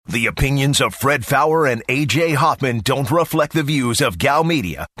The opinions of Fred Fowler and A.J. Hoffman don't reflect the views of Gal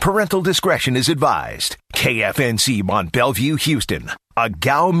Media. Parental discretion is advised. KFNC Mont Bellevue, Houston, a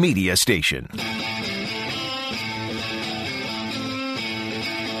Gal Media station.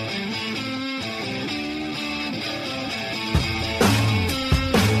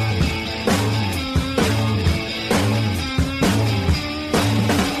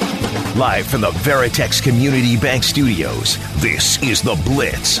 Live from the Veritex Community Bank Studios, this is The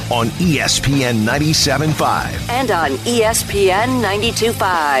Blitz on ESPN 97.5. And on ESPN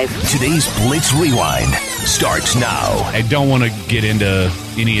 92.5. Today's Blitz Rewind starts now. I don't want to get into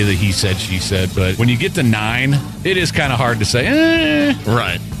any of the he said, she said, but when you get to 9, it is kind of hard to say,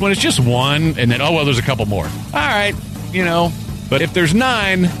 Right. When it's just 1, and then, there's a couple more. All right, But if there's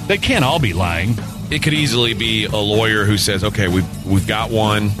 9, they can't all be lying. It could easily be a lawyer who says, okay, we've got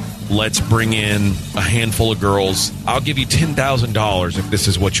one. Let's bring in a handful of girls. I'll give you $10,000 if this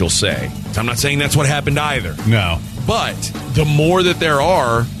is what you'll say. I'm not saying that's what happened either. No. But the more that there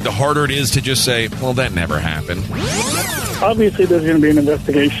are, the harder it is to just say, well, that never happened. Obviously, there's going to be an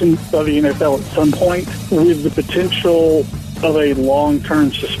investigation by the NFL at some point with the potential of a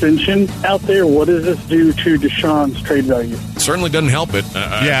long-term suspension out there. What does this do to Deshaun's trade value? Certainly doesn't help it.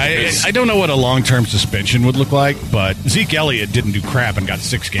 I don't know what a long-term suspension would look like, but Zeke Elliott didn't do crap and got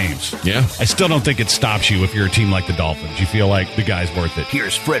 6 games. Yeah. I still don't think it stops you if you're a team like the Dolphins. You feel like the guy's worth it.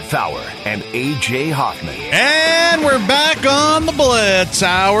 Here's Fred Fowler and A.J. Hoffman. And we're back on the Blitz.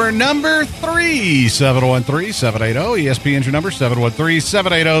 Hour number 3, 713-780. ESPN's your number,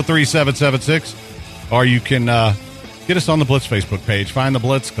 713-780-3776. Or you can... get us on the Blitz Facebook page. Find the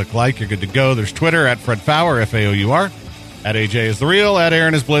Blitz, click like, you're good to go. There's Twitter at Fred Fowler, F-A-O-U-R. At AJ is the real. At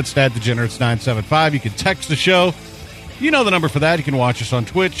Aaron is Blitz. At Degenerates 975. You can text the show. You know the number for that. You can watch us on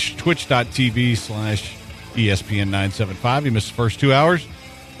Twitch, twitch.tv/ESPN975. You missed the first 2 hours.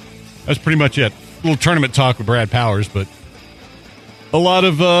 That's pretty much it. A little tournament talk with Brad Powers, but a lot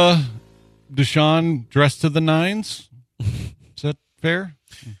of Deshaun dressed to the nines. Is that fair?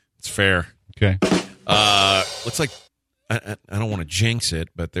 It's fair. Okay. Looks like I don't want to jinx it,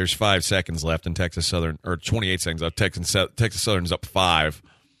 but there's 5 seconds left in Texas Southern, or 28 seconds left. Texas Southern's up 5.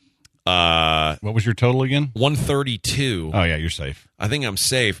 What was your total again? 132. Oh yeah, you're safe. I think I'm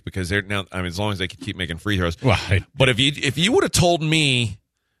safe because they're now. I mean, as long as they can keep making free throws. Right. But if you would have told me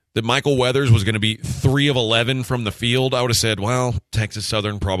that Michael Weathers was going to be 3 of 11 from the field, I would have said, well, Texas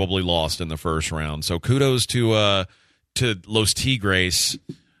Southern probably lost in the first round. So kudos to Los Tigres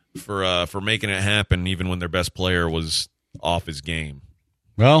for making it happen, even when their best player was off his game.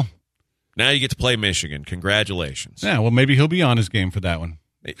 Well, now you get to play Michigan. Congratulations. Yeah, well, maybe he'll be on his game for that one.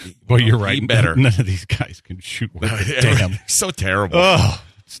 Well, you're right. He better. None of these guys can shoot worth a damn. So terrible. Oh,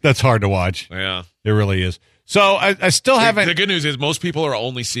 that's hard to watch. Yeah. It really is. So I still haven't. The good news is most people are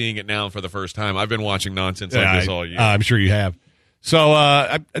only seeing it now for the first time. I've been watching nonsense like this all year. I'm sure you have.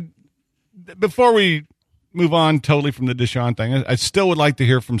 So before we move on totally from the Deshaun thing, I still would like to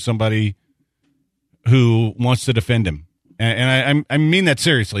hear from somebody who wants to defend him. And I mean that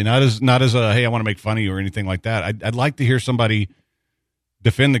seriously, not as a, hey, I want to make fun of you or anything like that. I'd like to hear somebody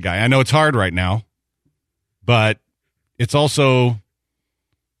defend the guy. I know it's hard right now, but it's also,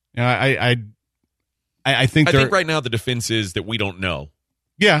 I think right now the defense is that we don't know.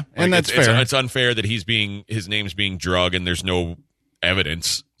 Yeah, and that's fair. It's unfair that his name's being drug and there's no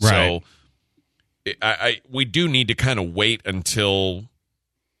evidence. Right. So we do need to kind of wait until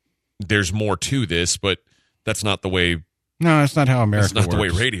there's more to this, but that's not the way. No, that's not how America works. That's not the way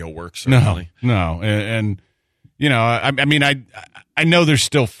radio works, certainly. No. And I mean, I know there's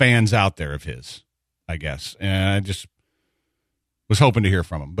still fans out there of his, I guess. And I just was hoping to hear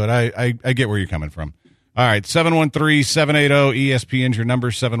from him. But I get where you're coming from. All right, 713-780-ESPN's your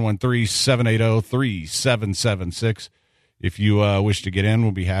number, 713-780-3776. If you wish to get in,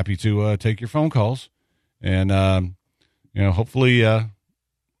 we'll be happy to take your phone calls. And, hopefully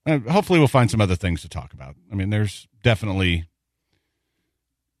we'll find some other things to talk about. I mean, there's definitely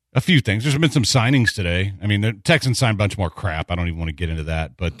a few things. There's been some signings today. I mean, the Texans signed a bunch more crap. I don't even want to get into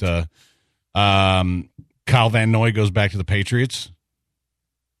that. But Kyle Van Noy goes back to the Patriots.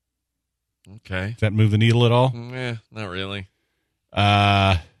 Okay. Does that move the needle at all? Yeah, not really.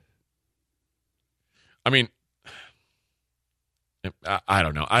 I mean, I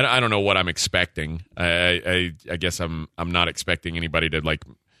don't know. I don't know what I'm expecting. I guess I'm not expecting anybody to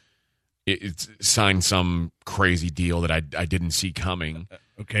sign some crazy deal that I didn't see coming.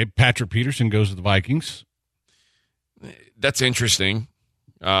 Okay, Patrick Peterson goes to the Vikings. That's interesting.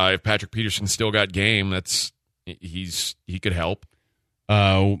 If Patrick Peterson still got game, he could help.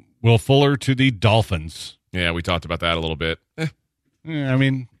 Will Fuller to the Dolphins. Yeah, we talked about that a little bit. Yeah, I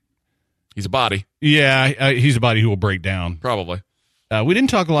mean, He's a body. Yeah, he's a body who will break down. Probably. We didn't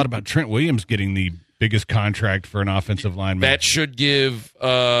talk a lot about Trent Williams getting the biggest contract for an offensive lineman. That should give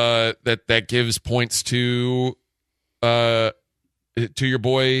that gives points to your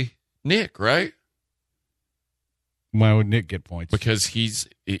boy Nick, right? Why would Nick get points? Because he's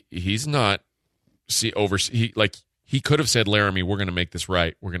not he could have said, Laramie, we're going to make this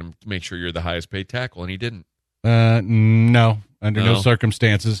right. We're going to make sure you're the highest paid tackle, and he didn't. No, under no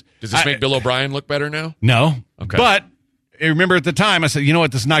circumstances. Does this make Bill O'Brien look better now? No. Okay. But I remember at the time, I said, you know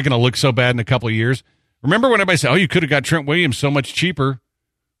what, this is not going to look so bad in a couple of years. Remember when everybody said, oh, you could have got Trent Williams so much cheaper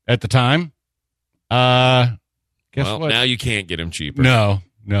at the time? Guess what? Now you can't get him cheaper. No.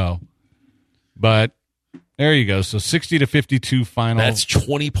 But there you go. So 60-52 final. That's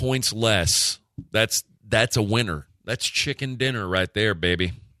 20 points less. That's a winner. That's chicken dinner right there,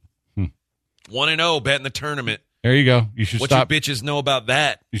 baby. 1-0 betting the tournament. There you go. You should stop. What you bitches know about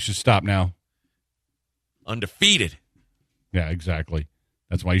that? You should stop now. Undefeated. Yeah, exactly.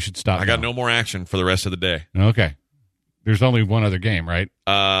 That's why you should stop. I got no more action for the rest of the day. Okay. There's only one other game, right?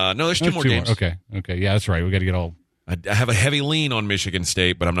 No, there's two more games. Okay. Yeah, that's right. We got to get all. I have a heavy lean on Michigan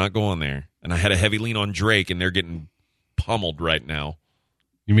State, but I'm not going there. And I had a heavy lean on Drake, and they're getting pummeled right now.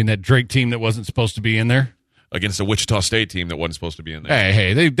 You mean that Drake team that wasn't supposed to be in there? Against the Wichita State team that wasn't supposed to be in there.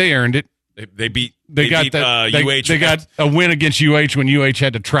 Hey, they earned it. They beat UH. They got a win against UH when UH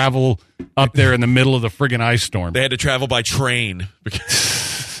had to travel up there in the middle of the friggin' ice storm. They had to travel by train.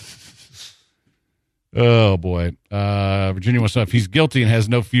 Oh, boy. Virginia wants to know if he's guilty and has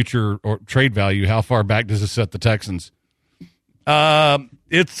no future or trade value, how far back does it set the Texans?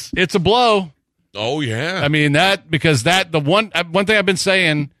 It's a blow. Oh, yeah. I mean, the one thing I've been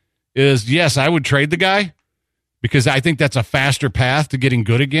saying is, yes, I would trade the guy because I think that's a faster path to getting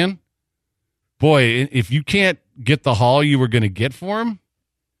good again. Boy, if you can't get the haul you were going to get for him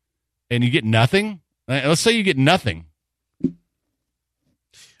and you get nothing, let's say you get nothing.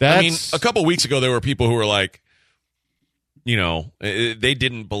 I mean, a couple weeks ago, there were people who were like, they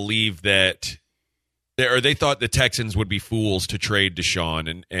didn't believe that, or they thought the Texans would be fools to trade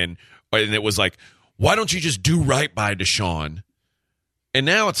Deshaun. And it was like, why don't you just do right by Deshaun? And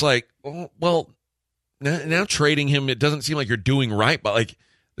now it's like, well, now trading him, it doesn't seem like you're doing right. But like,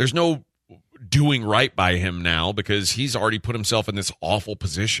 there's no doing right by him now because he's already put himself in this awful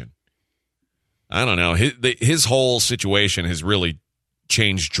position. I don't know. His whole situation has really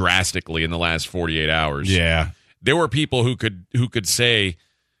changed drastically in the last 48 hours. Yeah. There were people who could say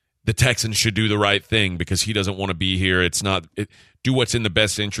the Texans should do the right thing because he doesn't want to be here. Do what's in the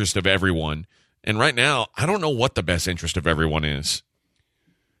best interest of everyone. And right now, I don't know what the best interest of everyone is.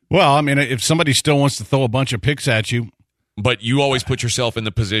 Well, I mean, if somebody still wants to throw a bunch of picks at you. But you always put yourself in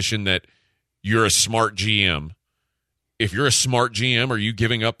the position that you're a smart GM. If you're a smart GM, are you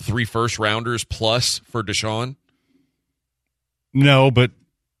giving up 3 first-rounders plus for Deshaun? No, but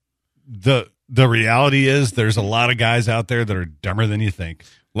the reality is there's a lot of guys out there that are dumber than you think.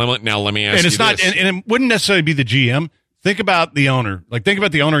 Now, let me ask you and it's not, this. And it wouldn't necessarily be the GM. Think about the owner. Like, think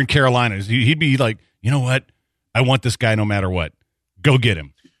about the owner in Carolina. He'd be like, you know what? I want this guy no matter what. Go get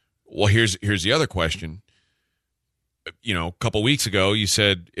him. Well, here's the other question. A couple weeks ago, you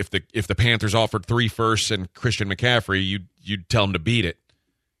said if the Panthers offered 3 firsts and Christian McCaffrey, you'd tell them to beat it.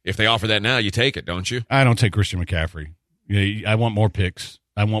 If they offer that now, you take it, don't you? I don't take Christian McCaffrey. I want more picks.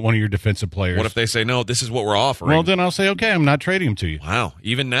 I want one of your defensive players. What if they say, no, this is what we're offering? Well, then I'll say, okay, I'm not trading him to you. Wow,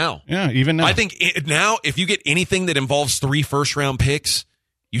 even now. Yeah, even now. I think now, if you get anything that involves 3 first-round picks,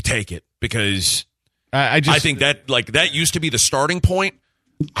 you take it because I think that used to be the starting point.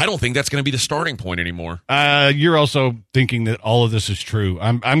 I don't think that's going to be the starting point anymore. You're also thinking that all of this is true.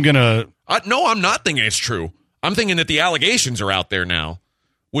 I'm going to... No, I'm not thinking it's true. I'm thinking that the allegations are out there now,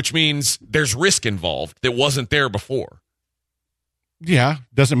 which means there's risk involved that wasn't there before. Yeah,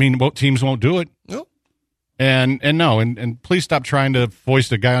 doesn't mean teams won't do it. No. And please stop trying to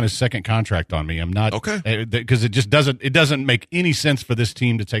foist a guy on his second contract on me. I'm not... Okay. Because it just doesn't make any sense for this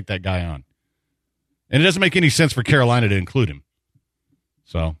team to take that guy on. And it doesn't make any sense for Carolina to include him.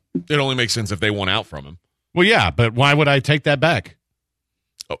 So it only makes sense if they want out from him. Well, yeah, but why would I take that back?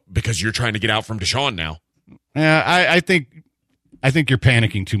 Oh, because you're trying to get out from Deshaun now. Yeah, I think you're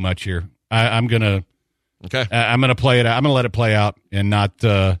panicking too much here. I'm gonna play it out. I'm gonna let it play out and not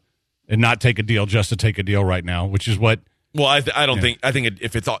take a deal just to take a deal right now, which is what. Well, I think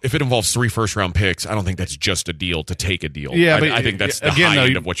if it involves 3 first-round picks, I don't think that's just a deal to take a deal. Yeah, but I think that's the high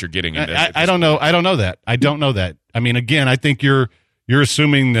end of what you're getting. I don't know. I don't know that. I don't know that. I mean, again, I think you're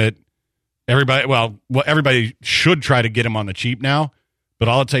assuming that everybody should try to get him on the cheap now, but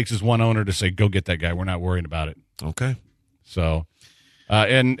all it takes is one owner to say, go get that guy. We're not worrying about it. Okay. So,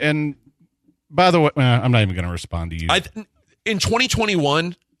 and by the way, I'm not even going to respond to you. In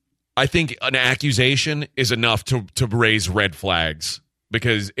 2021, I think an accusation is enough to raise red flags.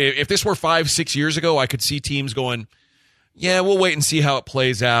 Because if this were 5-6 years ago, I could see teams going, yeah, we'll wait and see how it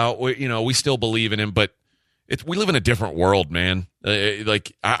plays out. We still believe in him, but we live in a different world, man.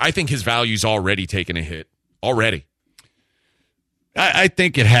 I think his value's already taken a hit. Already. I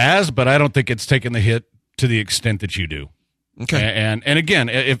think it has, but I don't think it's taken the hit to the extent that you do. Okay. And again,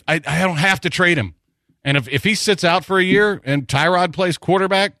 if I don't have to trade him. And if he sits out for a year and Tyrod plays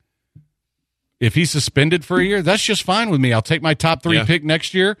quarterback, if he's suspended for a year, that's just fine with me. I'll take my top 3 pick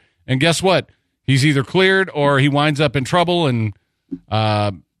next year, and guess what? He's either cleared or he winds up in trouble, and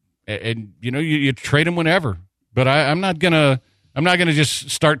you trade him whenever. But I'm not gonna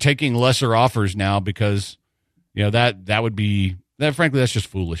just start taking lesser offers now because that would be frankly that's just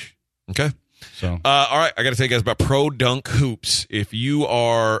foolish. Okay. So all right, I got to tell you guys about Pro Dunk Hoops. If you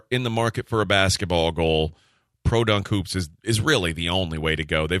are in the market for a basketball goal, Pro Dunk Hoops is really the only way to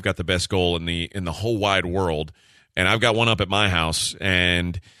go. They've got the best goal in the whole wide world, and I've got one up at my house.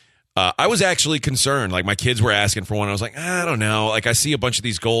 And I was actually concerned. Like my kids were asking for one. I was like, I don't know. Like I see a bunch of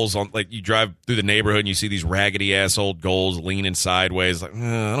these goals on. Like you drive through the neighborhood and you see these raggedy ass old goals leaning sideways. Like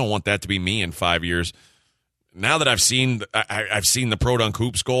I don't want that to be me in 5 years. Now that I've seen the Pro Dunk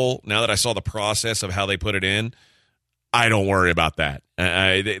Hoops goal. Now that I saw the process of how they put it in. I don't worry about that.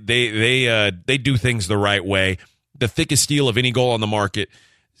 They do things the right way. The thickest steel of any goal on the market,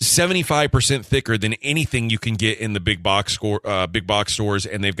 75% thicker than anything you can get in the big box stores.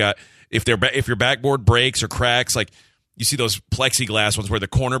 And they've got if your backboard breaks or cracks, like you see those plexiglass ones where the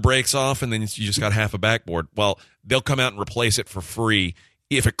corner breaks off and then you just got half a backboard. Well, they'll come out and replace it for free.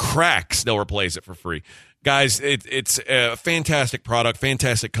 If it cracks, they'll replace it for free. Guys, it's a fantastic product,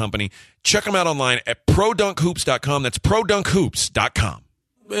 fantastic company. Check them out online at ProDunkHoops.com. That's ProDunkHoops.com.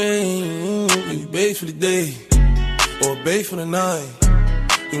 Babe for the day or babe for the night.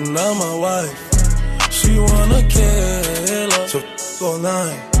 You not my wife. She wanna kill her. So all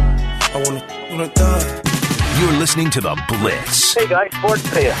night. I wanna die. You're listening to The Blitz. Hey guys, sports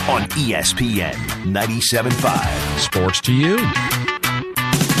to you. On ESPN 97.5. Sports to you.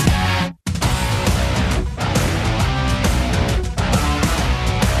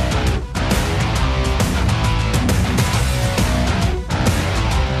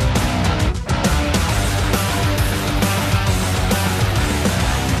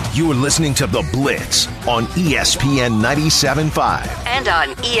 You are listening to The Blitz on ESPN 97.5. And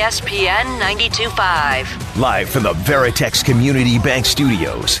on ESPN 92.5. Live from the Veritex Community Bank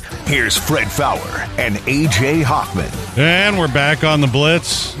Studios, here's Fred Fowler and A.J. Hoffman. And we're back on The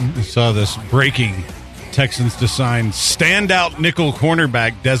Blitz. We saw this breaking Texans to sign standout nickel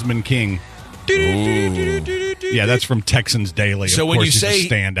cornerback Desmond King. Yeah, that's from Texans Daily. So of when course you he's say a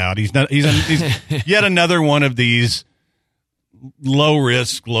standout, he's yet another one of these low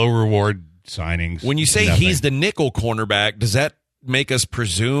risk, low reward signings. When you say he's the nickel cornerback, does that make us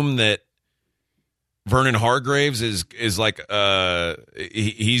presume that Vernon Hargreaves is like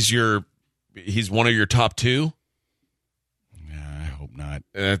he's one of your top 2? Yeah, I hope not.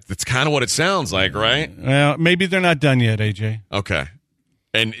 That's kind of what it sounds like, right? Well, maybe they're not done yet, AJ. Okay.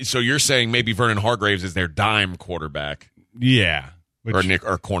 And so you're saying maybe Vernon Hargreaves is their dime quarterback. Yeah. Or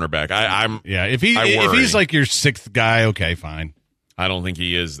cornerback. If he's like your 6th guy, okay, fine. I don't think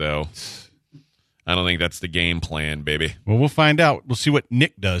he is, though. I don't think that's the game plan, baby. Well, we'll find out. We'll see what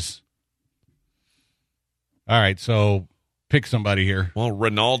Nick does. All right, so pick somebody here. Well,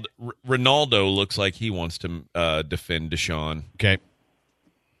 Ronaldo looks like he wants to defend Deshaun. Okay.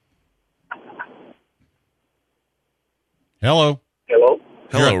 Hello.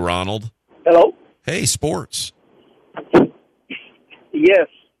 Hello, Ronald. Hello? Hey, sports. Yes.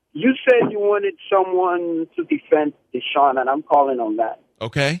 You said you wanted someone to defend Deshaun, and I'm calling on that.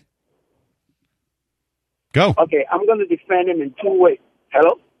 Okay. Go. Okay, I'm going to defend him in 2 ways.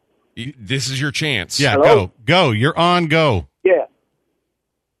 Hello? This is your chance. Yeah, Hello? Go. You're on, go. Yeah.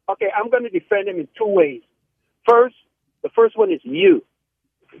 Okay, I'm going to defend him in 2 ways. First, the first one is you.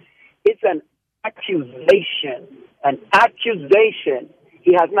 It's an accusation. An accusation.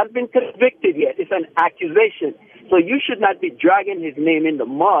 He has not been convicted yet. It's an accusation. So you should not be dragging his name in the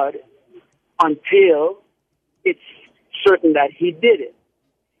mud until it's certain that he did it.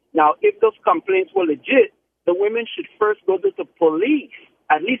 Now, if those complaints were legit, the women should first go to the police,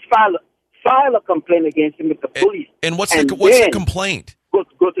 at least file a complaint against him with the police. And what's the complaint? Go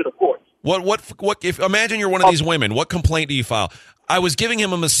to the courts. What if imagine you're one of these women, what complaint do you file? I was giving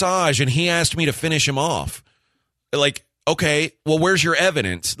him a massage and he asked me to finish him off. Like, okay, well, where's your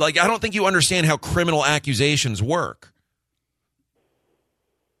evidence? Like, I don't think you understand how criminal accusations work.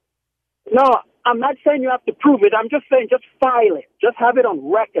 No, I'm not saying you have to prove it. I'm just saying just file it. Just have it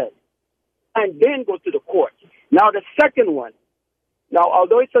on record. And then go to the court. Now, the second one. Now,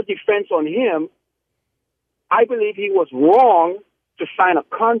 although it's a defense on him, I believe he was wrong to sign a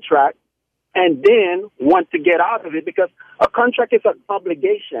contract and then want to get out of it, because a contract is an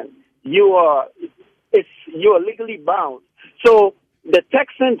obligation. You are legally bound. So the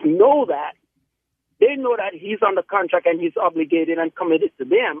Texans know that. They know that he's on the contract and he's obligated and committed to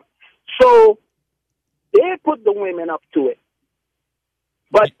them. So they put the women up to it.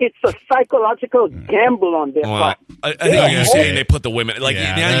 But it's a psychological gamble on their part. I think you're saying they put the women now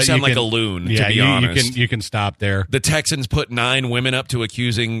you sound like a loon. Yeah, to be honest, you can stop there. The Texans put 9 women up to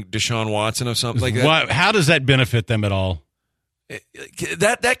accusing Deshaun Watson of something like that. How does that benefit them at all?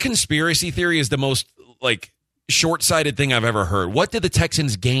 That conspiracy theory is the most short-sighted thing I've ever heard. What did the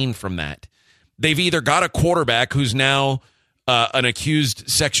Texans gain from that? They've either got a quarterback who's now an accused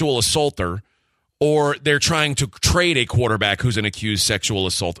sexual assaulter, or they're trying to trade a quarterback who's an accused sexual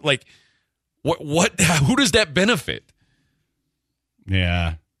assaulter. Who does that benefit?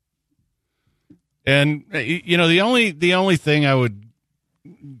 Yeah. And the only thing I would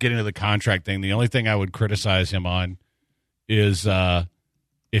get into the contract thing, the only thing I would criticize him on is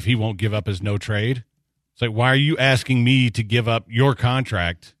if he won't give up his no trade. It's like, why are you asking me to give up your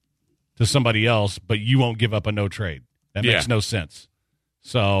contract to somebody else, but you won't give up a no trade? That makes no sense.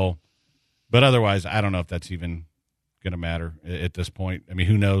 So, but otherwise, I don't know if that's even going to matter at this point. I mean,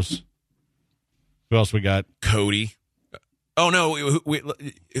 who knows? Who else we got? Cody. Oh no,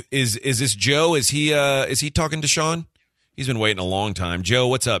 is this Joe? Is he talking to Sean? He's been waiting a long time. Joe,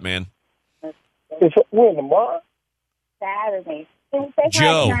 what's up, man? When tomorrow? Saturday.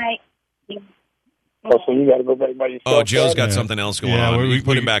 Joe. Oh, so you got to go back by yourself. Oh, Joe's got something else going on. We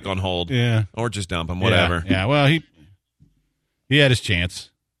put him back on hold. Yeah, or just dump him. Whatever. Yeah. Well, he had his chance.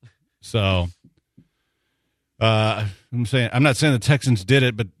 So, I'm not saying the Texans did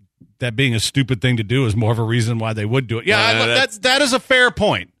it, but that being a stupid thing to do is more of a reason why they would do it. Yeah, that is a fair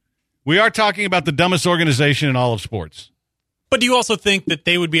point. We are talking about the dumbest organization in all of sports. But do you also think that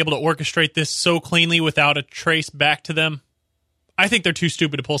they would be able to orchestrate this so cleanly without a trace back to them? I think they're too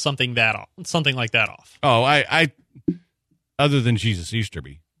stupid to pull something like that off. Oh, I other than Jesus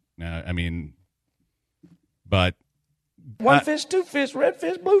Easterby. I mean, but one fish, two fish, red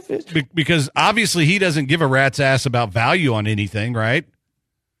fish, blue fish. Because obviously he doesn't give a rat's ass about value on anything, right?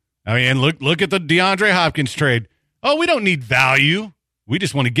 I mean, and look at the DeAndre Hopkins trade. Oh, we don't need value. We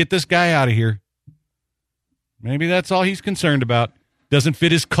just want to get this guy out of here. Maybe that's all he's concerned about. Doesn't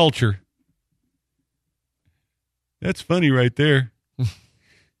fit his culture. That's funny right there. God,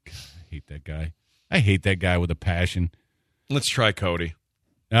 I hate that guy. I hate that guy with a passion. Let's try Cody.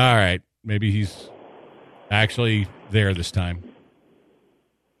 All right. Maybe he's actually there this time.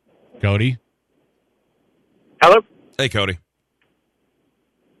 Cody? Hello? Hey, Cody.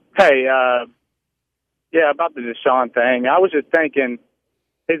 Hey, about the Deshaun thing. I was just thinking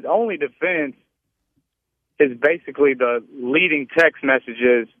his only defense is basically the leading text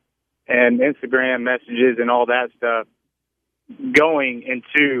messages and Instagram messages and all that stuff going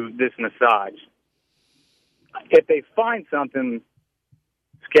into this massage. If they find something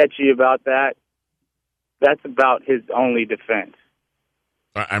sketchy about that, that's about his only defense.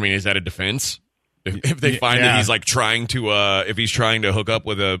 I mean, is that a defense? If they find that he's trying to, if he's trying to hook up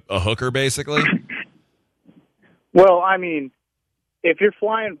with a hooker, basically? Well, I mean, if you're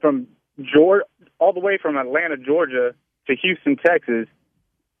flying from Georgia, all the way from Atlanta, Georgia to Houston, Texas,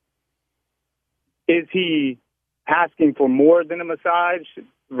 is he asking for more than a massage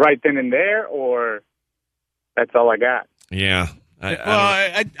right then and there, or that's all I got? Yeah.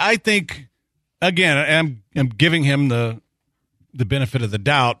 I think, again, I'm giving him the benefit of the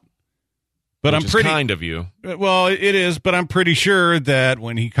doubt, but Which is kind of you. Well, it is, but I'm pretty sure that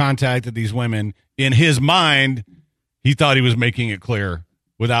when he contacted these women, in his mind, he thought he was making it clear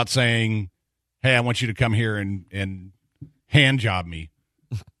without saying, hey, I want you to come here and hand job me.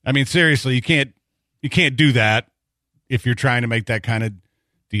 I mean, seriously, you can't do that if you're trying to make that kind of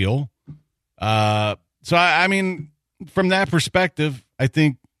deal. So I mean, from that perspective, I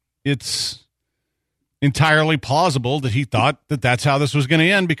think it's entirely plausible that he thought that that's how this was going to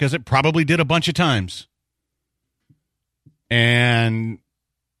end, because it probably did a bunch of times. And,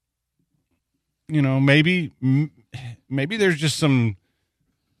 maybe there's some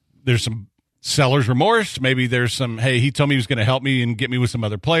seller's remorse. Maybe there's some, hey, he told me he was going to help me and get me with some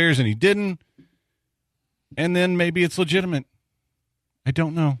other players and he didn't. And then maybe it's legitimate. I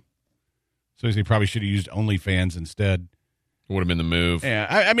don't know. So he probably should have used OnlyFans instead. Would have been the move. Yeah.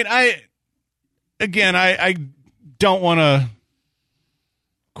 I mean, I don't want to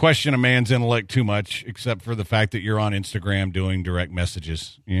question a man's intellect too much, except for the fact that you're on Instagram doing direct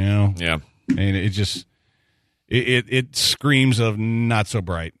messages. You know? Yeah. And it just it screams of not so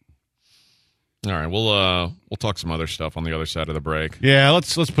bright. All right, we'll talk some other stuff on the other side of the break. Yeah,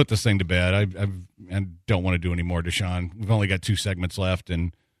 let's put this thing to bed. I don't want to do any more, Deshaun. We've only got 2 segments left,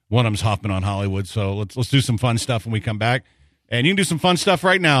 and one of them's Hoffman on Hollywood. So let's do some fun stuff when we come back. And you can do some fun stuff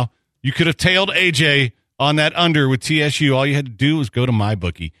right now. You could have tailed AJ on that under with TSU. All you had to do was go to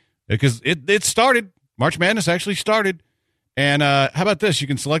MyBookie because it started. March Madness actually started. And how about this? You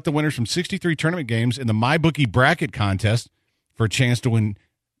can select the winners from 63 tournament games in the MyBookie bracket contest for a chance to win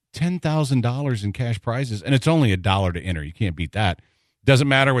 $10,000 in cash prizes, and it's only $1 to enter. You can't beat that. Doesn't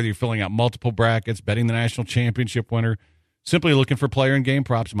matter whether you're filling out multiple brackets, betting the national championship winner, simply looking for player and game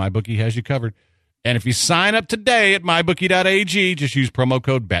props. MyBookie has you covered. And if you sign up today at mybookie.ag, just use promo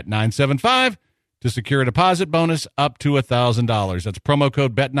code BET975 to secure a deposit bonus up to $1,000. That's promo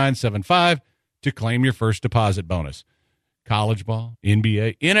code BET975 to claim your first deposit bonus. College ball,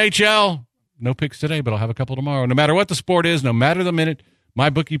 NBA, NHL. No picks today, but I'll have a couple tomorrow. No matter what the sport is, no matter the minute,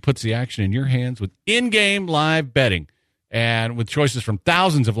 MyBookie puts the action in your hands with in-game live betting. And with choices from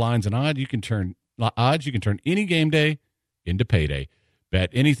thousands of lines and odds, you can turn any game day into payday. Bet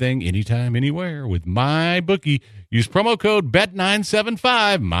anything, anytime, anywhere with MyBookie. Use promo code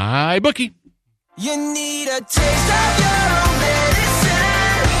BET975, MyBookie. You need a taste of your own medicine,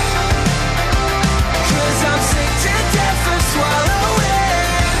 'cause I'm sick to death of swallowing.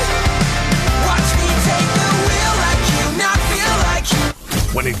 Watch me take the wheel like you, not feel like you.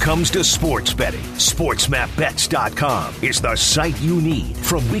 When it comes to sports betting, SportsMapBets.com is the site you need.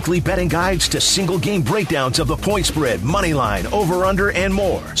 From weekly betting guides to single game breakdowns of the point spread, money line, over under, and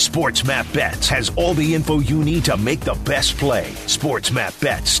more. SportsMap Bets has all the info you need to make the best play.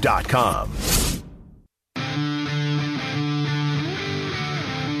 SportsMapBets.com.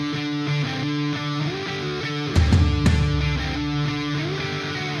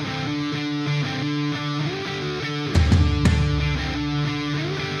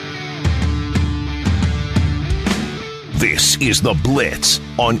 This is The Blitz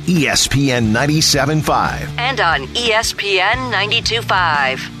on ESPN 97.5. And on ESPN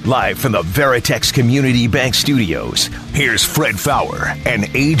 92.5. Live from the Veritex Community Bank Studios, here's Fred Fowler and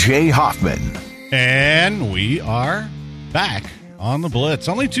AJ Hoffman. And we are back on The Blitz.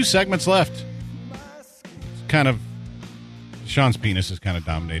 Only 2 segments left. It's kind of, Sean's penis has kind of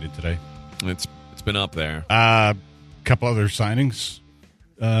dominated today. It's been up there. A couple other signings.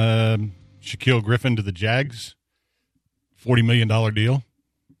 Shaquille Griffin to the Jags. $40 million deal.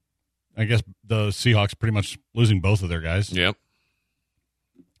 I guess the Seahawks pretty much losing both of their guys. Yep.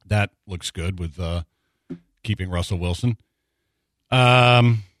 That looks good with keeping Russell Wilson.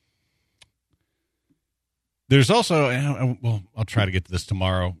 There's also, well, I'll try to get to this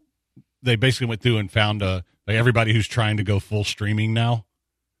tomorrow. They basically went through and found like everybody who's trying to go full streaming now,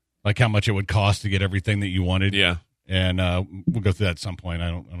 like how much it would cost to get everything that you wanted. Yeah. And we'll go through that at some point.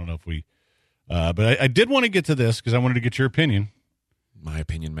 I don't know if we. But I did want to get to this because I wanted to get your opinion. My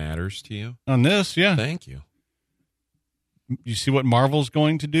opinion matters to you? On this, yeah. Thank you. You see what Marvel's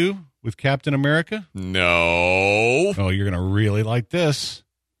going to do with Captain America? No. Oh, you're going to really like this.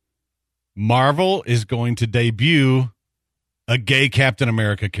 Marvel is going to debut a gay Captain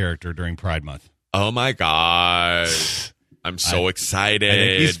America character during Pride Month. Oh, my God. I'm so excited. I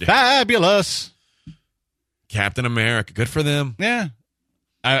think he's fabulous. Captain America. Good for them. Yeah.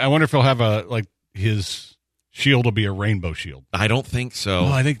 I wonder if he'll have his shield will be a rainbow shield. I don't think so.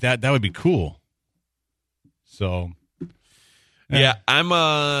 Oh, I think that would be cool. So, yeah, I'm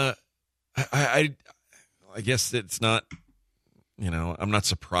I guess it's not, I'm not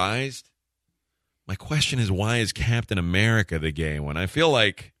surprised. My question is, why is Captain America the gay one? I feel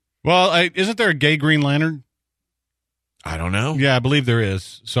like, well, isn't there a gay Green Lantern? I don't know. Yeah, I believe there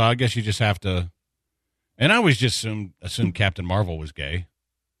is. So I guess you just have to. And I always just assumed Captain Marvel was gay.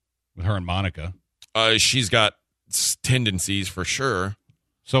 With her and Monica. She's got tendencies for sure.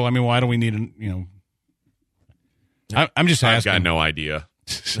 So, I mean, why do we need, I'm just asking. I've got no idea.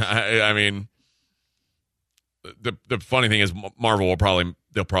 I mean, the funny thing is Marvel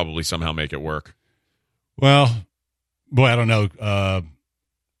they'll probably somehow make it work. Well, boy, I don't know.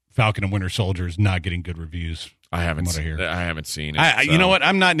 Falcon and Winter Soldier is not getting good reviews. I haven't seen it. So. You know what?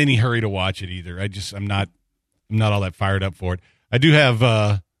 I'm not in any hurry to watch it either. I'm not all that fired up for it. I do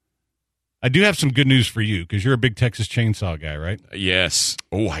have some good news for you because you're a big Texas Chainsaw guy, right? Yes.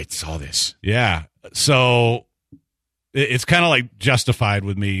 Oh, I saw this. Yeah. So it's kind of like justified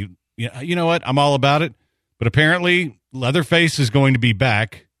with me. You know what? I'm all about it. But apparently Leatherface is going to be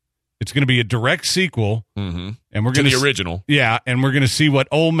back It's going to be a direct sequel, and we're to going the original. Yeah, and we're going to see what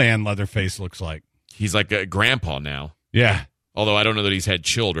old man Leatherface looks like. He's like a grandpa now. Yeah. Although I don't know that he's had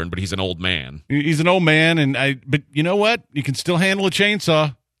children, but he's an old man. He's an old man, but you know what? You can still handle a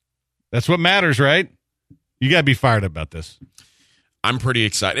chainsaw. That's what matters, right? You got to be fired up about this. I'm pretty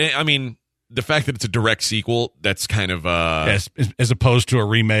excited. I mean, the fact that it's a direct sequel, that's kind of as opposed to a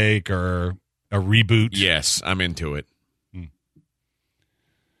remake or a reboot. Yes, I'm into it.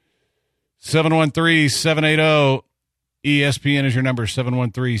 713-780 ESPN is your number,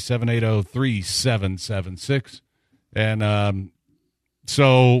 713-780-3776. And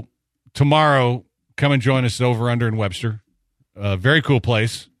so tomorrow, come and join us at Over Under in Webster. Very cool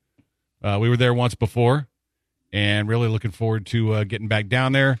place. We were there once before, and really looking forward to getting back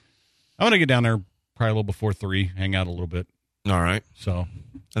down there. I'm going to get down there probably a little before 3, hang out a little bit. All right. So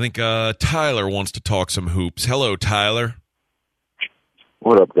I think Tyler wants to talk some hoops. Hello, Tyler.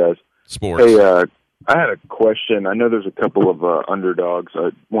 What up, guys? Sports. Hey, I had a question. I know there's a couple of underdogs.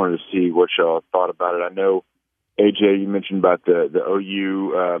 I wanted to see what y'all thought about it. I know, AJ, you mentioned about the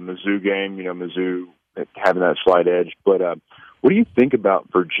OU Mizzou game, Mizzou having that slight edge. But what do you think about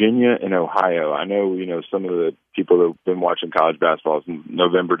Virginia and Ohio? I know, some of the people that have been watching college basketball in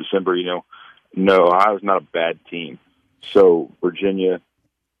November, December, Ohio's not a bad team. So Virginia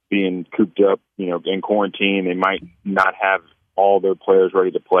being cooped up, in quarantine, they might not have all their players ready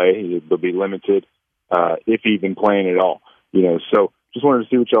to play. They'll be limited, if even playing at all. So just wanted to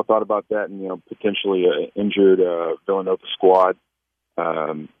see what y'all thought about that, and potentially an injured Villanova squad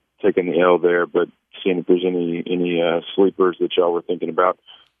taking the L there, but seeing if there's any sleepers that y'all were thinking about.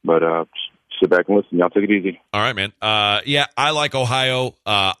 But sit back and listen. Y'all take it easy. All right, man. Yeah, I like Ohio.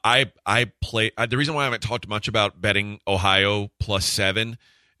 I play. The reason why I haven't talked much about betting Ohio +7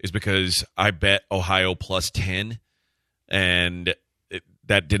 is because I bet Ohio +10. And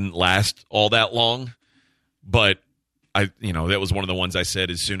that didn't last all that long, but that was one of the ones I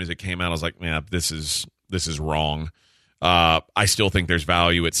said as soon as it came out. I was like, man, this is wrong. I still think there's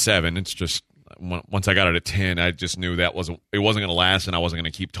value at 7. It's just once I got it at 10, I just knew it wasn't going to last, and I wasn't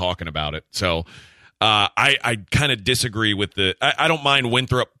going to keep talking about it. So I kind of disagree with I don't mind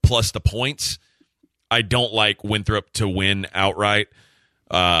Winthrop plus the points. I don't like Winthrop to win outright.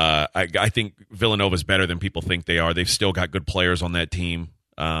 I think Villanova's better than people think they are. They've still got good players on that team.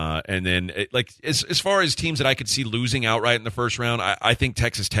 And then, as far as teams that I could see losing outright in the first round, I think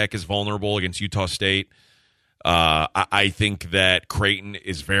Texas Tech is vulnerable against Utah State. I think that Creighton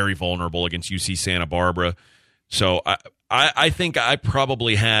is very vulnerable against UC Santa Barbara. So I think I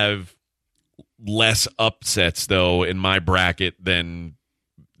probably have less upsets, though, in my bracket than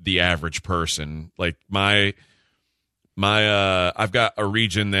the average person. Like I've got a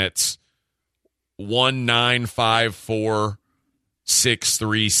region that's 1, 9, 5, 4, 6,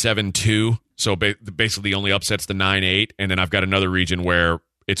 3, 7, 2. So basically, the only upset's the 9, 8, and then I've got another region where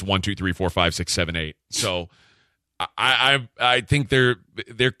it's 1, 2, 3, 4, 5, 6, 7, 8. So I think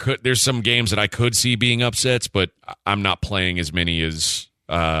there's some games that I could see being upsets, but I'm not playing as many as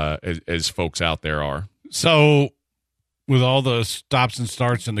folks out there are. So, with all the stops and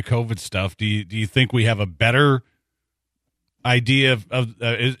starts and the COVID stuff, do you think we have a better idea of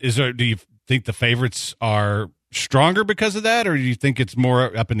do you think the favorites are stronger because of that, or do you think it's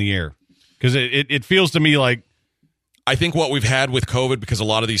more up in the air? Because it feels to me like I think what we've had with COVID, because a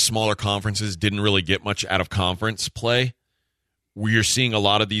lot of these smaller conferences didn't really get much out of conference play, we're seeing a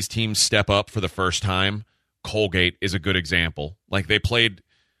lot of these teams step up for the first time. Colgate is a good example. Like, they played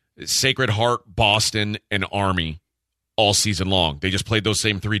Sacred Heart, Boston, and Army all season long. They just played those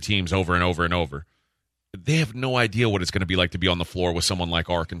same 3 teams over and over and over. They have no idea what it's going to be like to be on the floor with someone like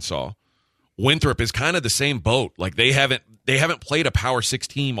Arkansas. Winthrop is kind of the same boat. Like, they haven't played a Power 6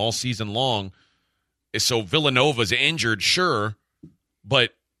 team all season long. So Villanova's injured, sure,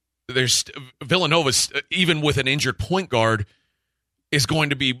 but Villanova's, even with an injured point guard, is going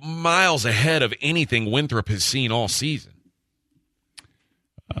to be miles ahead of anything Winthrop has seen all season.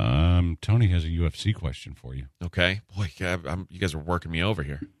 Tony has a UFC question for you. Okay. Boy, you guys are working me over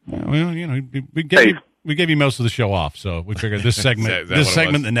here. Well, we gave you most of the show off, so we figured this segment,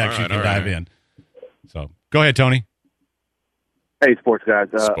 the next, you can dive in. So go ahead, Tony. Hey, sports guys.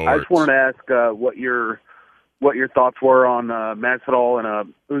 I just wanted to ask what your thoughts were on Masvidal and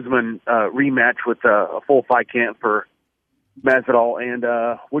Usman rematch with a full fight camp for Masvidal, and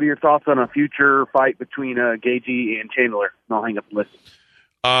what are your thoughts on a future fight between Gaethje and Chandler? And I'll hang up and listen.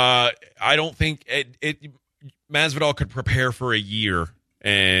 I don't think Masvidal could prepare for a year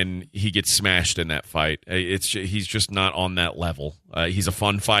and he gets smashed in that fight. He's just not on that level. He's a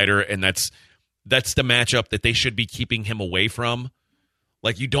fun fighter, and that's the matchup that they should be keeping him away from.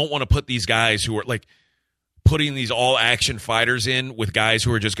 Like, you don't want to put these guys who are, like, putting these all-action fighters in with guys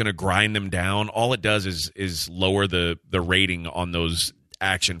who are just going to grind them down. All it does is lower the rating on those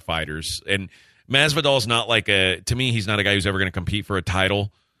action fighters. And Masvidal's not like to me, he's not a guy who's ever going to compete for a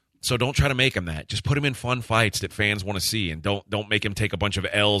title. So don't try to make him that. Just put him in fun fights that fans want to see, and don't make him take a bunch of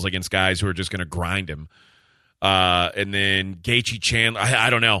L's against guys who are just going to grind him. And then Gaethje Chandler,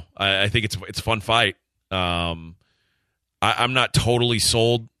 I don't know. I think it's a fun fight. I'm not totally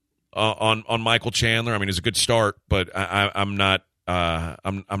sold on Michael Chandler. I mean, it's a good start, but I'm not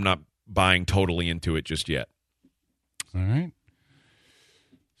buying totally into it just yet. All right.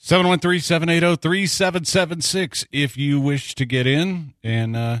 713-780-3776 if you wish to get in.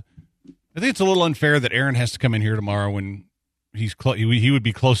 And I think it's a little unfair that Aaron has to come in here tomorrow when he's he would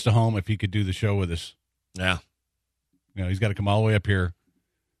be close to home if he could do the show with us. Yeah. You know, he's got to come all the way up here.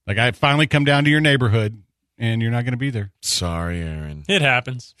 Like, I finally come down to your neighborhood, and you're not going to be there. Sorry, Aaron. It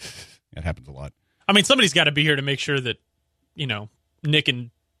happens. It happens a lot. I mean, somebody's got to be here to make sure that, you know, Nick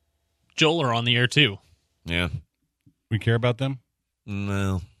and Joel are on the air, too. Yeah. We care about them?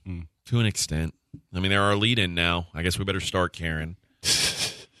 No. To an extent. I mean, they're our lead-in now. I guess we better start caring.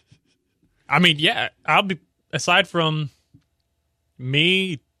 I mean, yeah. I'll be, aside from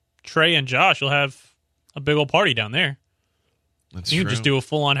me, Trey, and Josh, you'll have a big old party down there. That's you true. can just do a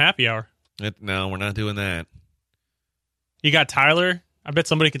full-on happy hour. No, we're not doing that. You got Tyler. I bet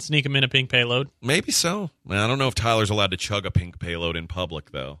somebody could sneak him in a pink payload. Maybe so. I don't know if Tyler's allowed to chug a pink payload in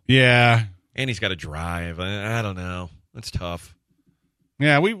public, though. Yeah. And he's got to drive. I don't know. That's tough.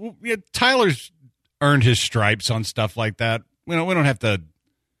 Yeah, Tyler's earned his stripes on stuff like that. We don't have to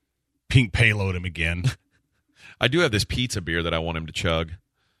pink payload him again. I do have this pizza beer that I want him to chug.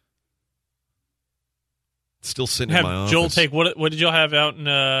 It's still sitting in my office. Joel take what did y'all have out in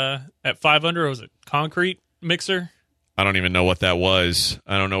at 5 Under? Or was it concrete mixer? I don't even know what that was.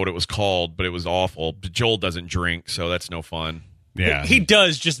 I don't know what it was called, but it was awful. Joel doesn't drink, so that's no fun. Yeah, he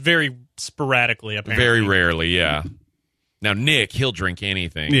does, just very sporadically. Apparently, very rarely. Yeah. Now Nick, he'll drink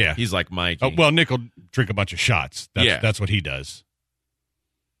anything. Yeah, he's like Mikey. Well, Nick will drink a bunch of shots. That's what he does.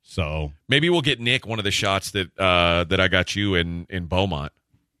 So maybe we'll get Nick one of the shots that I got you in Beaumont.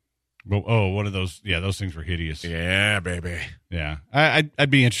 One of those. Yeah, those things were hideous. Yeah, baby. Yeah,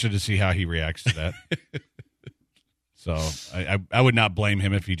 I'd be interested to see how he reacts to that. So I would not blame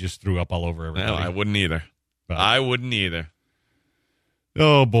him if he just threw up all over everybody. No, I wouldn't either. But, I wouldn't either.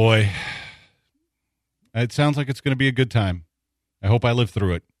 Oh boy, it sounds like it's going to be a good time. I hope I live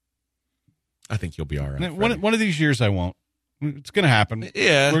through it. I think you'll be all right. One of these years I won't. It's going to happen.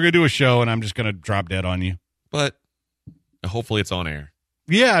 Yeah, we're going to do a show, and I'm just going to drop dead on you. But hopefully, it's on air.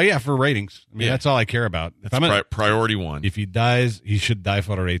 Yeah, for ratings. I mean, that's all I care about. That's priority one. If he dies, he should die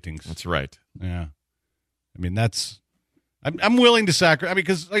for ratings. That's right. Yeah. I mean, I'm willing to sacrifice. I mean,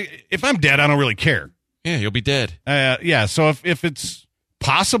 because if I'm dead, I don't really care. Yeah, you'll be dead. Yeah, so if it's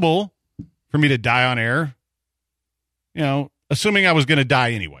possible for me to die on air, assuming I was going to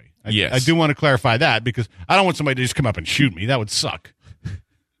die anyway. Yes. I do want to clarify that because I don't want somebody to just come up and shoot me. That would suck.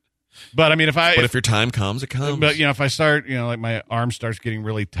 But I mean, if your time comes, it comes. But if I start, like my arm starts getting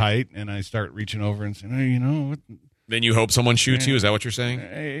really tight, and I start reaching over and saying, "Hey, what?" Then you hope someone shoots you. Is that what you're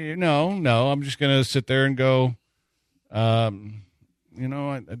saying? No. I'm just gonna sit there and go. I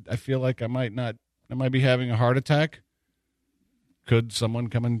feel like I might be having a heart attack. Could someone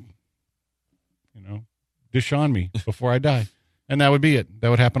come and, Deshaun me before I die? And that would be it. That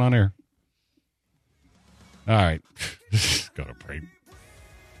would happen on air. All right. Go to break.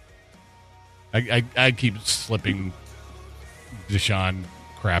 I keep slipping Deshaun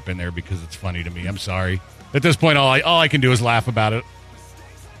crap in there because it's funny to me. I'm sorry. At this point, all I can do is laugh about it.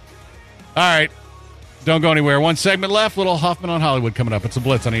 All right. Don't go anywhere. One segment left. Little Hoffman on Hollywood coming up. It's a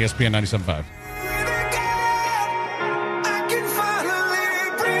Blitz on ESPN 97.5.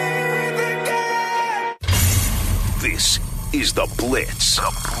 This is the Blitz.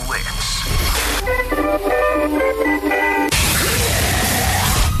 The Blitz.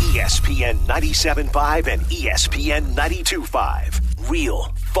 ESPN 97.5 and ESPN 92.5. Real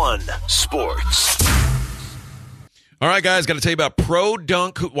fun sports. All right, guys, got to tell you about Pro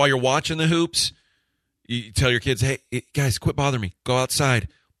Dunk while you're watching the hoops. You tell your kids, hey, guys, quit bothering me. Go outside.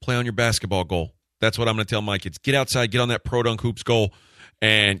 Play on your basketball goal. That's what I'm going to tell my kids. Get outside. Get on that Pro Dunk hoops goal.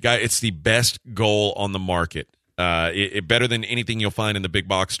 And, guys, it's the best goal on the market. Better than anything you'll find in the big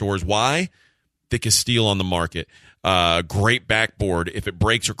box stores. Why? Thickest steel on the market. Great backboard. If it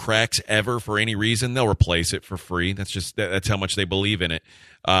breaks or cracks ever for any reason, they'll replace it for free. That's how much they believe in it.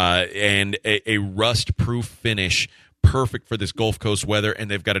 And a rust-proof finish. perfect for this Gulf Coast weather,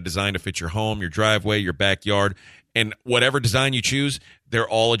 and they've got a design to fit your home, your driveway, your backyard, and whatever design you choose, they're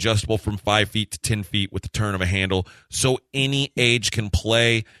all adjustable from 5 feet to 10 feet with the turn of a handle, so any age can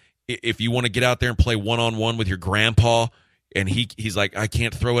play. If you want to get out there and play one-on-one with your grandpa, and he's like, I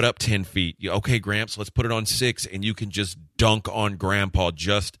can't throw it up 10 feet. Okay, Gramps, let's put it on 6, and you can just dunk on grandpa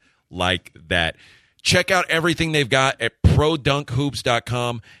just like that. Check out everything they've got at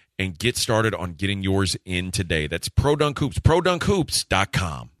ProDunkHoops.com and get started on getting yours in today. That's ProDunkHoops,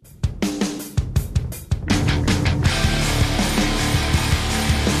 ProDunkHoops.com.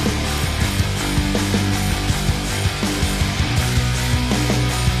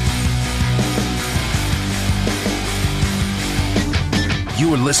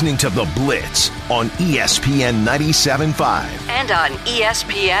 You are listening to The Blitz on ESPN 97.5. And on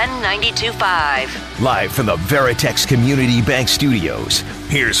ESPN 92.5. Live from the Veritex Community Bank Studios,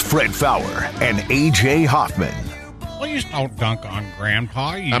 here's Fred Fowler and A.J. Hoffman. Please don't dunk on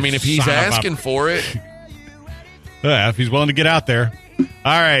Grandpa. I mean, if he's asking for it. Yeah, if he's willing to get out there.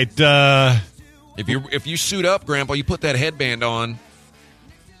 All right. If you suit up, Grandpa, you put that headband on,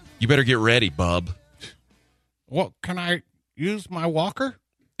 you better get ready, bub. Well, can I use my walker?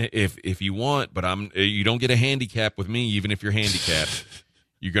 If you want, but you don't get a handicap with me, even if you're handicapped.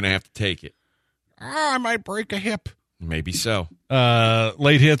 You're going to have to take it. I might break a hip. Maybe so.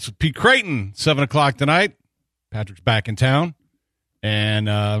 Late hits with Pete Creighton, 7 o'clock tonight. Patrick's back in town.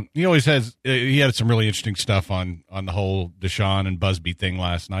 And he always has he had some really interesting stuff on the whole Deshaun and Busby thing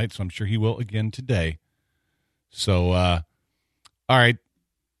last night, so I'm sure he will again today. So, all right.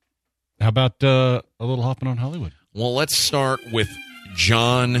 How about a little Hoffman on Hollywood? Well, let's start with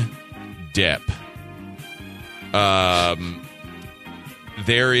John Depp.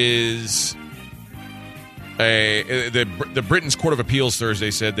 There is the Britain's Court of Appeals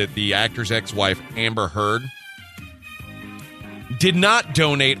Thursday said that the actor's ex-wife, Amber Heard, did not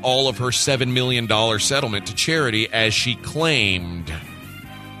donate all of her $7 million settlement to charity as she claimed.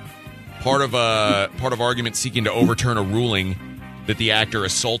 Part of argument seeking to overturn a ruling that the actor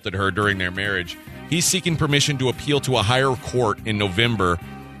assaulted her during their marriage. He's seeking permission to appeal to a higher court in November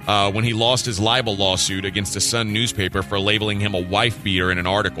when he lost his libel lawsuit against the Sun newspaper for labeling him a wife-beater in an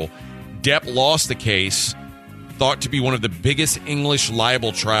article. Depp lost the case, thought to be one of the biggest English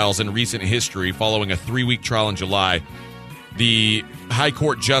libel trials in recent history, following a 3-week trial in July. The High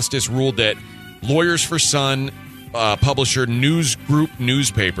Court Justice ruled that Lawyers for Sun publisher News Group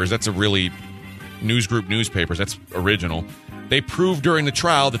Newspapers, that's original, they proved during the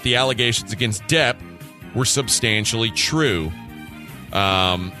trial that the allegations against Depp were substantially true.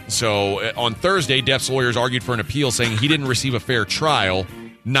 So on Thursday, Depp's lawyers argued for an appeal, saying he didn't receive a fair trial.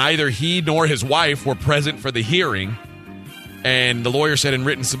 Neither he nor his wife were present for the hearing. And the lawyer said in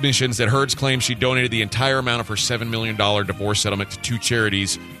written submissions that Heard's claims she donated the entire amount of her $7 million divorce settlement to 2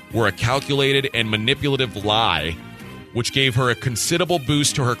 charities were a calculated and manipulative lie, which gave her a considerable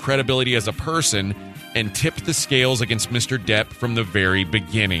boost to her credibility as a person and tipped the scales against Mr. Depp from the very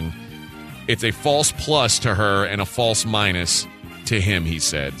beginning. It's a false plus to her and a false minus to him, he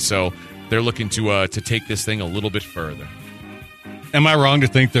said. So they're looking to take this thing a little bit further. Am I wrong to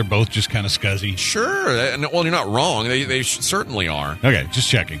think they're both just kind of scuzzy? Sure. Well, you're not wrong. They certainly are. Okay, just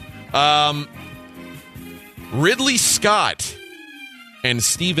checking. Ridley Scott and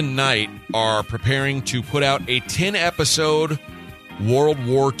Stephen Knight are preparing to put out a 10-episode World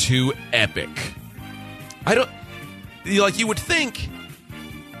War II epic. You would think,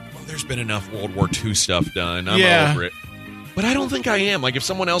 well, there's been enough World War II stuff done. I'm over it. But I don't think I am. Like, if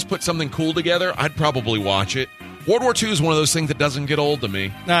someone else put something cool together, I'd probably watch it. World War II is one of those things that doesn't get old to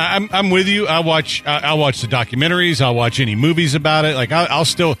me. I'm with you. I'll watch the documentaries. I'll watch any movies about it. Like, I'll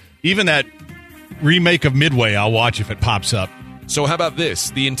still, even that remake of Midway, I'll watch if it pops up. So how about this?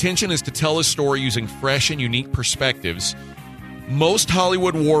 The intention is to tell a story using fresh and unique perspectives. Most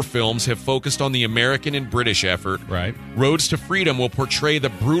Hollywood war films have focused on the American and British effort. Right. Roads to Freedom will portray the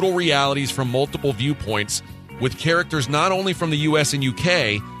brutal realities from multiple viewpoints, with characters not only from the U.S. and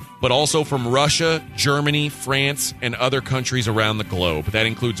UK, but also from Russia, Germany, France, and other countries around the globe. That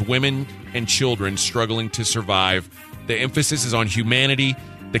includes women and children struggling to survive. The emphasis is on humanity,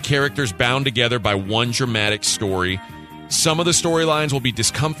 the characters bound together by one dramatic story. Some of the storylines will be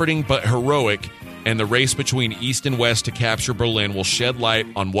discomforting but heroic, and the race between East and West to capture Berlin will shed light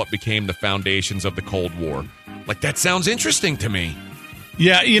on what became the foundations of the Cold War. Like, that sounds interesting to me.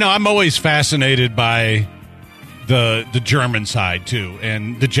 Yeah, I'm always fascinated by the German side too,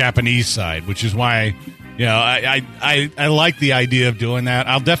 and the Japanese side, which is why I like the idea of doing that.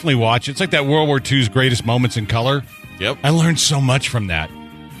 I'll definitely watch it. It's like that World War II's greatest moments in color. Yep, I learned so much from that,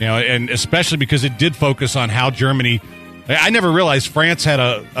 and especially because it did focus on how Germany I never realized France had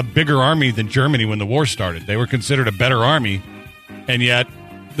a bigger army than Germany when the war started. They were considered a better army, and yet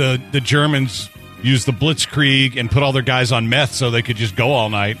the Germans used the Blitzkrieg and put all their guys on meth so they could just go all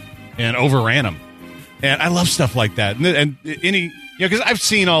night and overran them. And I love stuff like that. And because I've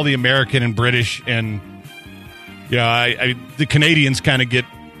seen all the American and British, and the Canadians kind of get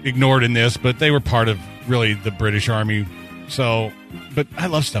ignored in this, but they were part of really the British Army. So, but I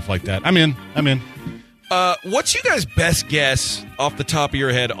love stuff like that. I'm in. What's you guys' best guess off the top of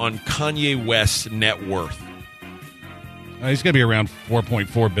your head on Kanye West's net worth? He's going to be around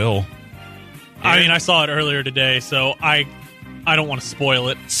 $4.4 billion. I mean, I saw it earlier today, so I don't want to spoil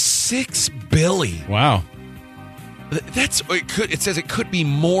it. $6 billion. Wow. It says it could be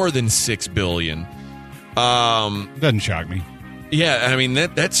more than $6 billion. Doesn't shock me. Yeah, I mean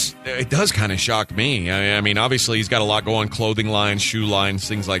it does kind of shock me. I mean, obviously he's got a lot going, clothing lines, shoe lines,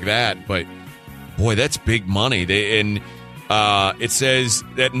 things like that. But boy, that's big money. It says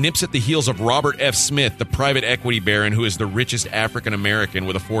that nips at the heels of Robert F. Smith, the private equity baron who is the richest African American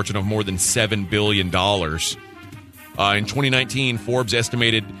with a fortune of more than $7 billion. In 2019, Forbes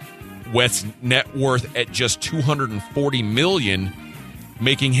estimated West's net worth at just $240 million,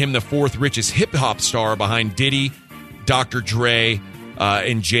 making him the fourth richest hip hop star behind Diddy, Dr. Dre,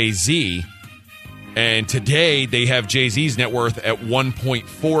 and Jay-Z. And today they have Jay-Z's net worth at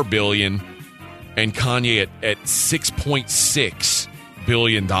 $1.4 billion and Kanye at $6.6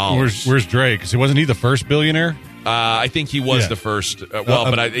 billion. Where's Dre? Because wasn't he the first billionaire? I think he was the first.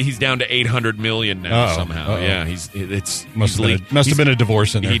 But he's down to $800 million now somehow. Yeah, must have been a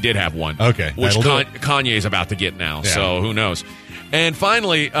divorce in there. He did have one. Okay, which Kanye's about to get now. Yeah. So who knows? And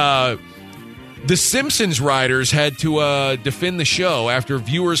finally, the Simpsons writers had to defend the show after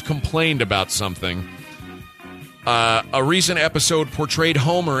viewers complained about something. A recent episode portrayed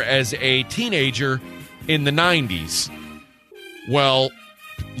Homer as a teenager in the 90s. Well,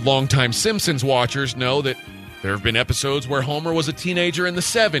 longtime Simpsons watchers know that there have been episodes where Homer was a teenager in the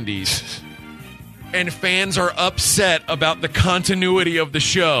 70s. And fans are upset about the continuity of the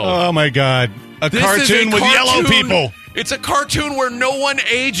show. Oh, my God. A cartoon with yellow people. It's a cartoon where no one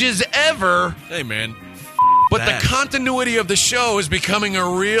ages ever. Hey, man. But the continuity of the show is becoming a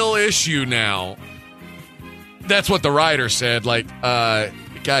real issue now. That's what the writer said. Like,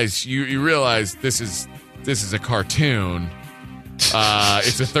 guys, you realize this is a cartoon.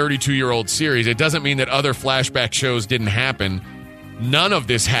 It's a 32-year-old series. It doesn't mean that other flashback shows didn't happen. None of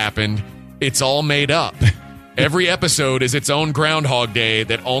this happened. It's all made up. Every episode is its own Groundhog Day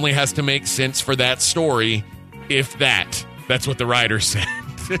that only has to make sense for that story, if that. That's what the writer said,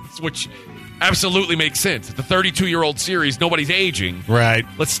 which absolutely makes sense. It's a 32-year-old series. Nobody's aging. Right.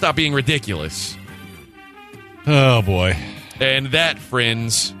 Let's stop being ridiculous. Oh, boy. And that,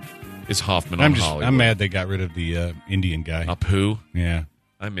 friends, is Hoffman on Hollywood. I'm mad they got rid of the Indian guy. Apu? Yeah.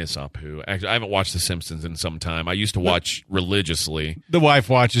 I miss Apu. Actually, I haven't watched The Simpsons in some time. I used to watch religiously. The wife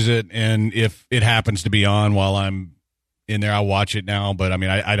watches it, and if it happens to be on while I'm in there, I'll watch it now. But, I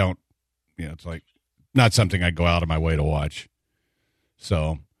mean, I don't, it's like not something I go out of my way to watch.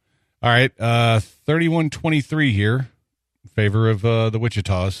 So, all right, 31-23 here in favor of the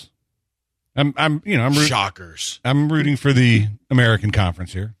Wichitas. I'm Shockers. I'm rooting for the American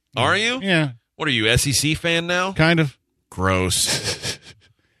Conference here. Are you? Yeah. What are you, SEC fan now? Kind of. Gross.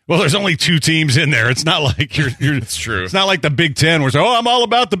 Well, there's only 2 teams in there. It's not like you're It's true. It's not like the Big Ten where it's, I'm all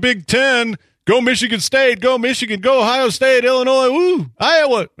about the Big Ten. Go Michigan State. Go Michigan. Go Ohio State. Illinois. Woo.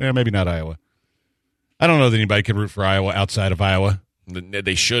 Iowa. Yeah, maybe not Iowa. I don't know that anybody can root for Iowa outside of Iowa.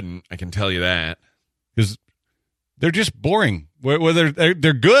 They shouldn't. I can tell you that. Because they're just boring. Whether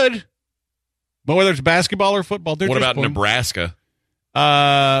they're good, but whether it's basketball or football, they're What just about boring. Nebraska?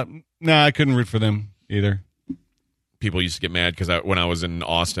 No, I couldn't root for them either. People used to get mad because when I was in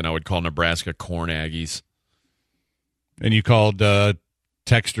Austin, I would call Nebraska Corn Aggies. And you called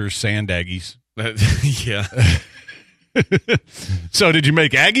Texters Sand Aggies. Yeah. So did you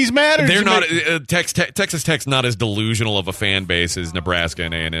make Aggies mad? Or They're not. Texas Tech's not as delusional of a fan base as Nebraska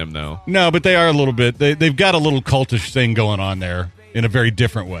and A&M, though. No, but they are a little bit. They've got a little cultish thing going on there in a very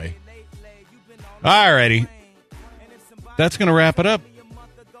different way. All righty. That's going to wrap it up.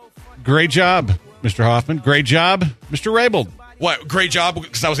 Great job, Mr. Hoffman. Great job, Mr. Raybold. What? Great job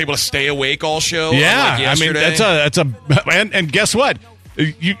because I was able to stay awake all show. Yeah, like yesterday. I mean and guess what?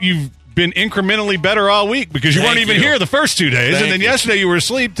 You've been incrementally better all week because you weren't even here the first 2 days, and then yesterday you were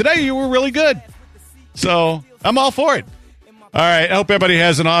asleep. Today you were really good. So I'm all for it. All right, I hope everybody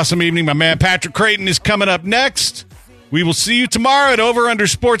has an awesome evening. My man Patrick Creighton is coming up next. We will see you tomorrow at Over Under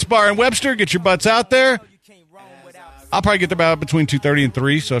Sports Bar in Webster. Get your butts out there. I'll probably get there about between 2:30 and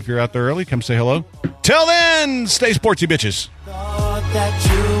 3, so if you're out there early, come say hello. Till then, stay sportsy, bitches. Thought that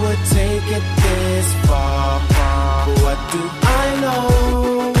you would take it this far. What do I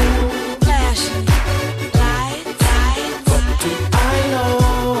know? Flashing lights. What do I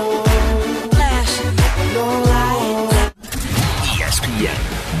know? Flashing lights. ESPN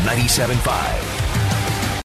 97.5.